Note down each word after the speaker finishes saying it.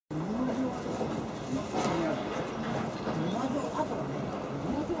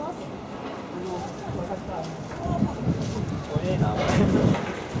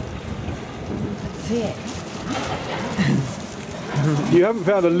You haven't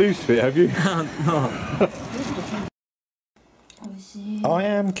found a loose fit, have you? No. I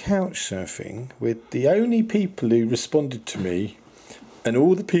am couch surfing with the only people who responded to me, and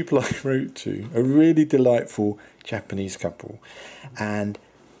all the people I wrote to, a really delightful Japanese couple, and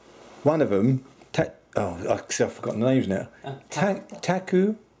one of them, I've forgotten the names now.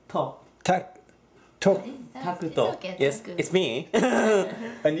 Takuto. Yes, it's me.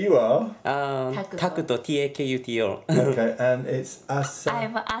 And you are? Takuto, Takuto. Okay, and it's Asa.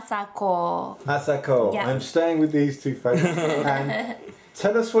 I'm Asako. Asako. Yeah. I'm staying with these two folks. And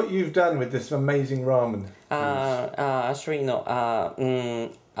tell us what you've done with this amazing ramen. Actually, no.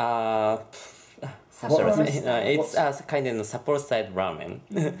 It's kind of Sapporo style ramen,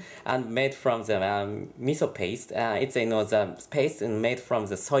 and made from the miso paste. It's the paste made from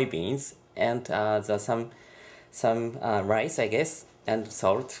the soybeans and some rice, I guess, and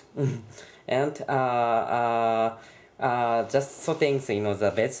salt, and just sauteing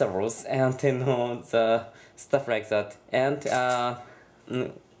the vegetables and the stuff like that, and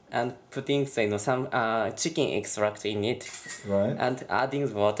putting some chicken extract in it, right? And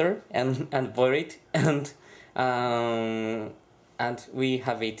adding water and boil it, and we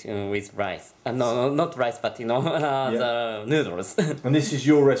have it with rice. No, not rice, but the noodles. And this is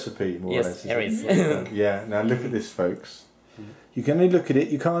your recipe, more or less. Yes, there is. Yeah. Now look at this, folks. You can only look at it.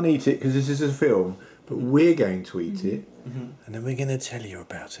 You can't eat it because this is a film. But we're going to eat it, and then we're going to tell you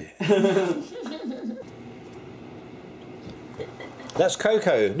about it. That's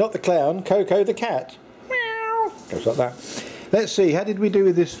Coco, not the clown. Coco the cat. Meow. Goes like that. Let's see. How did we do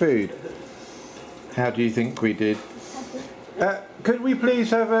with this food? How do you think we did? Could we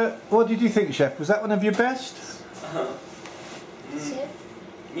please have a... What did you think, Chef? Was that one of your best? Chef?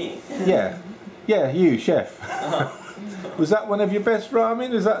 Me? Yeah. Yeah, you, Chef. Was that one of your best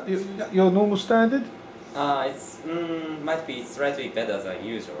ramen? Is that your normal standard? It's might be slightly better than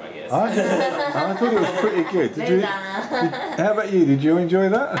usual, I guess. I thought it was pretty good. How about you? Did you enjoy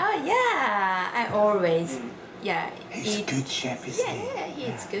that? Oh yeah, I always He's a good chef, isn't he? Yeah,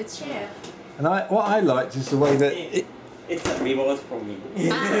 he's good chef. And what I liked is the way that it's a reward for me.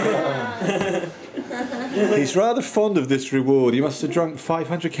 he's rather fond of this reward. He must have drunk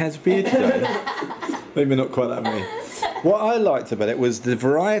 500 cans of beer today. Maybe not quite that many. What I liked about it was the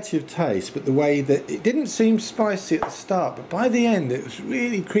variety of taste, but the way that it didn't seem spicy at the start, but by the end it was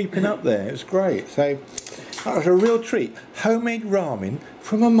really creeping up there. It was great. So that was a real treat. Homemade ramen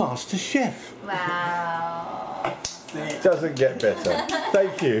from a master chef. Wow. Doesn't get better.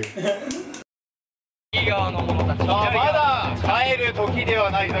 Thank you. まだ帰る時では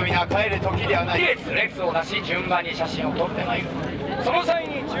ないぞ、みんな帰る時ではない。列をなし順番に写真を撮ってまいる。その際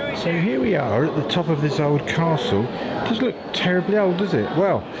に注意。 So here we are at the top of this old castle. It doesn't look terribly old, does it?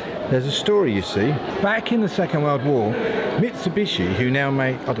 Well, there's a story, you see. Back in the Second World War, Mitsubishi, who now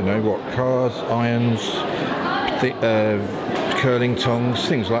make, I don't know what, cars, irons, curling tongs,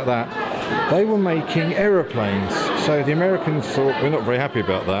 things like that, they were making aeroplanes. So the Americans thought, we're not very happy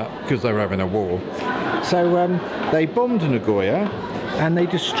about that because they were having a war. So they bombed Nagoya and they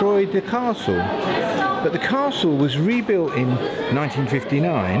destroyed the castle. But the castle was rebuilt in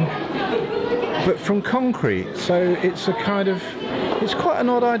 1959, but from concrete. So it's a kind of, it's quite an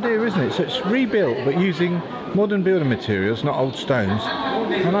odd idea, isn't it? So it's rebuilt but using modern building materials, not old stones.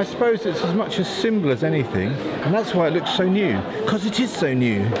 And I suppose it's as much a symbol as anything, and that's why it looks so new, because it is so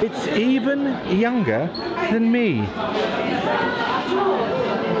new. It's even younger than me.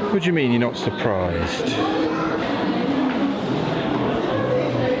 What do you mean you're not surprised?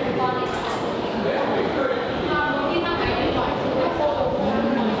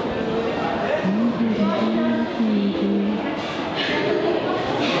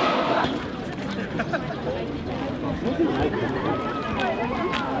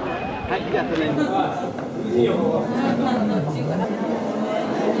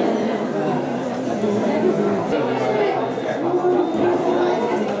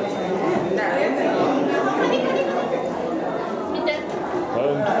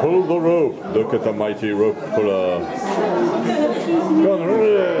 And pull the rope. Look at the mighty rope puller. Go on,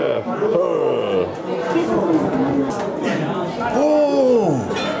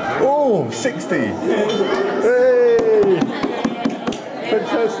 oh, 60. Hey!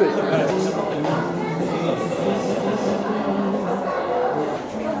 Fantastic.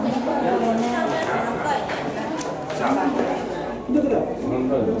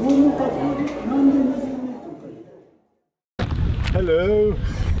 Hello.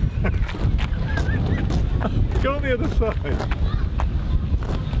 Go on the other side.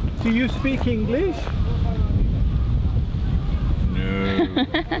 Do you speak English? No.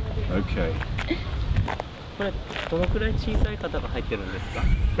 Okay. これどのくらい小さい方が入ってるんですか？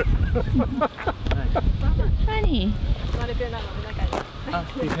 Funny. あ、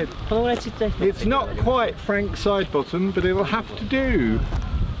このぐらいちっちゃい人。 It's not quite Frank's side bottom, but it'll have to do.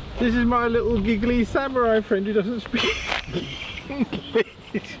 This is my little giggly samurai friend who doesn't speak English.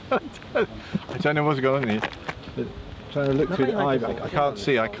 I don't know what's going on here. But trying to look through the eye bag. I can't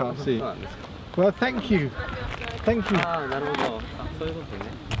see. Well, thank you. Thank you. ああ、なるほど。あ、そういうこと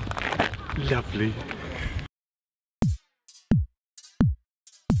ね。 Lovely.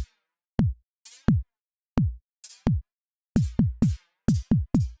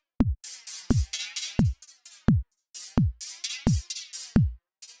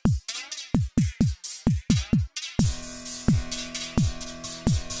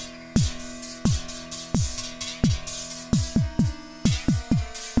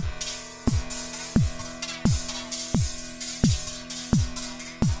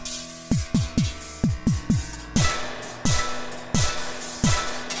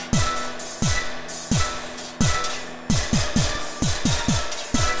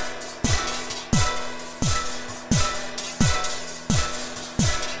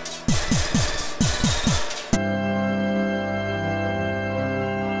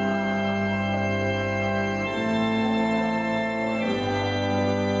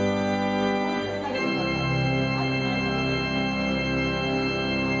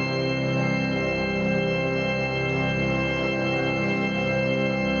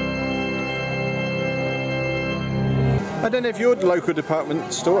 I don't know if your local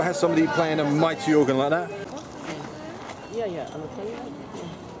department store has somebody playing a mighty organ like that. いやいや、上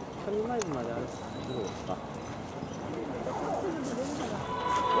前まであるどうですか？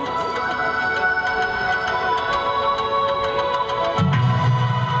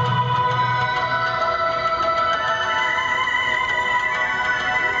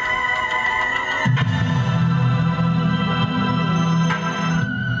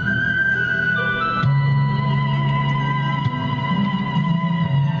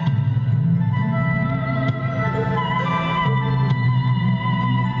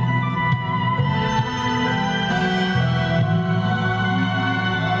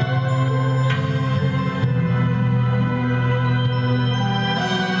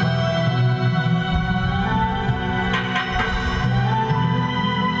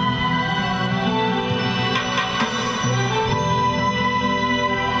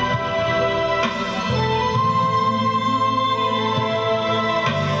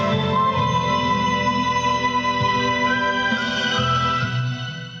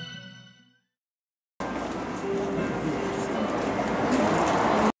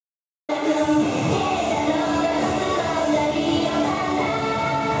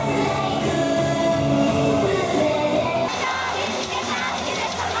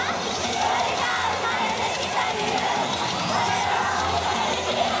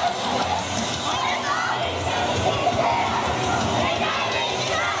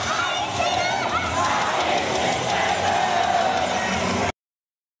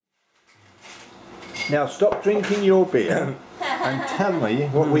 Now stop drinking your beer and tell me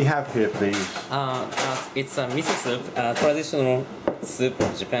what we have here, please. It's a miso soup, traditional soup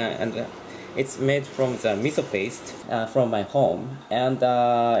of Japan, and it's made from the miso paste from my home, and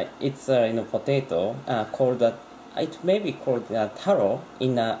it's potato called it may be called taro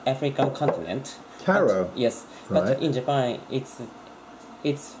in the African continent. Taro. But, yes, Right. but in Japan it's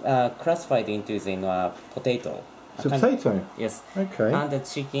classified into the potato. It's a potato. Yes. Okay. And the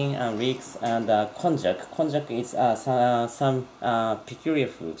chicken and leeks and konjac. Konjac is some peculiar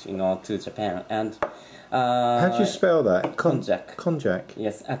food, to Japan. And how do you spell that? Konjac. Konjac.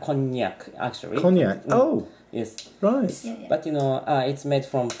 Yes, cognac actually. Cognac. Oh. Yes. Right. But it's made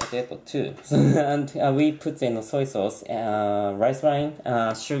from potato too. And we put in soy sauce, rice wine,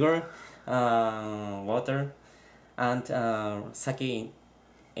 sugar, water, and sake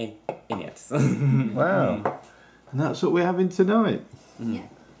in it. Wow. And that's what we're having tonight. Yeah.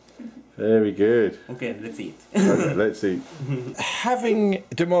 Very good. Okay, let's eat. Okay, let's eat. Having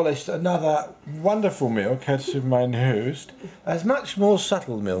demolished another wonderful meal, courtesy of my host, a much more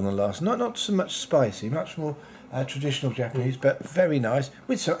subtle meal than the last. Not so much spicy, much more traditional Japanese, but very nice,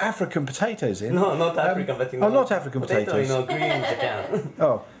 with some African potatoes in. No, not African, but not African potato, potatoes. green in Japan.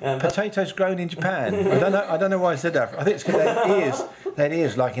 Oh, potatoes grown in Japan. I don't know why I said that. I think it's because they had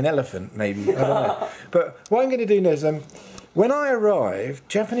ears like an elephant, maybe. I don't know. But what I'm going to do now is, when I arrived,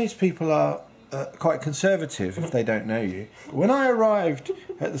 Japanese people are quite conservative if they don't know you. When I arrived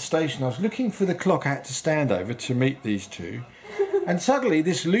at the station, I was looking for the clock I had to stand over to meet these two. And suddenly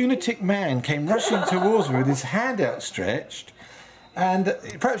this lunatic man came rushing towards me with his hand outstretched, And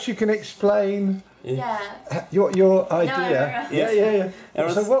perhaps you can explain Yeah. your idea. No. Yeah.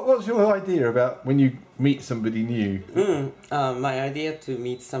 It So was- what's your idea about when you meet somebody new? My idea to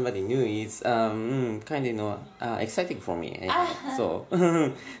meet somebody new is kind of exciting for me. So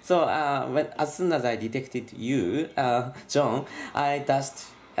as soon as I detected you, John, I dashed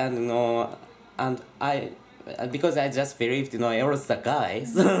and I. Because I just believed, I was the guy.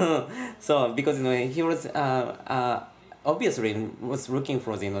 So because he was obviously was looking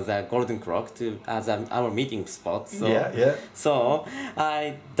for the golden clock to as our meeting spot. So Yeah. so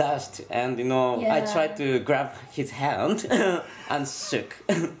I dashed and I Yeah. tried to grab his hand and shook.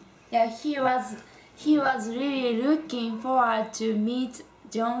 Yeah, he was really looking forward to meet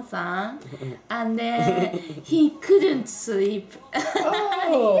Johnson, and then he couldn't sleep.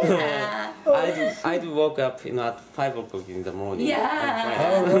 Oh. Yeah. I'd woke up at 5 o'clock in the morning. Yeah.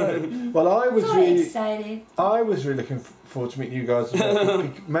 on Friday. Oh, right. Well, I was So really excited. looking forward to meeting you guys, as well,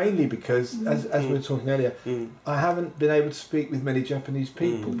 mainly because, as we were talking earlier, I haven't been able to speak with many Japanese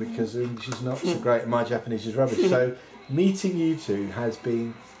people because their English is not so great and my Japanese is rubbish. So meeting you two has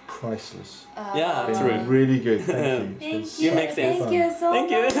been priceless. Yeah, Been true. really good. Thank you. Thank It's you. You make sense. Thank you so Thank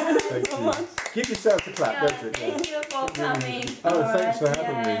you. much. Thank you. Give yourself a clap, Yeah, don't it? thank you for coming. Oh, thanks for Yeah.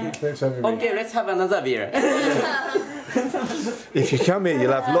 having me. Thanks for having me. Okay, let's have another beer. If you come here,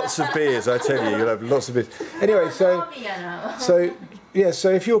 you'll have lots of beers. I tell you, you'll have lots of beers. Anyway, so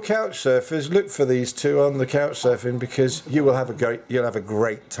if you're couch surfers, look for these two on the couch surfing because you'll have a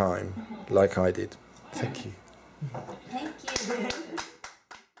great time, like I did. Thank you. Thank you.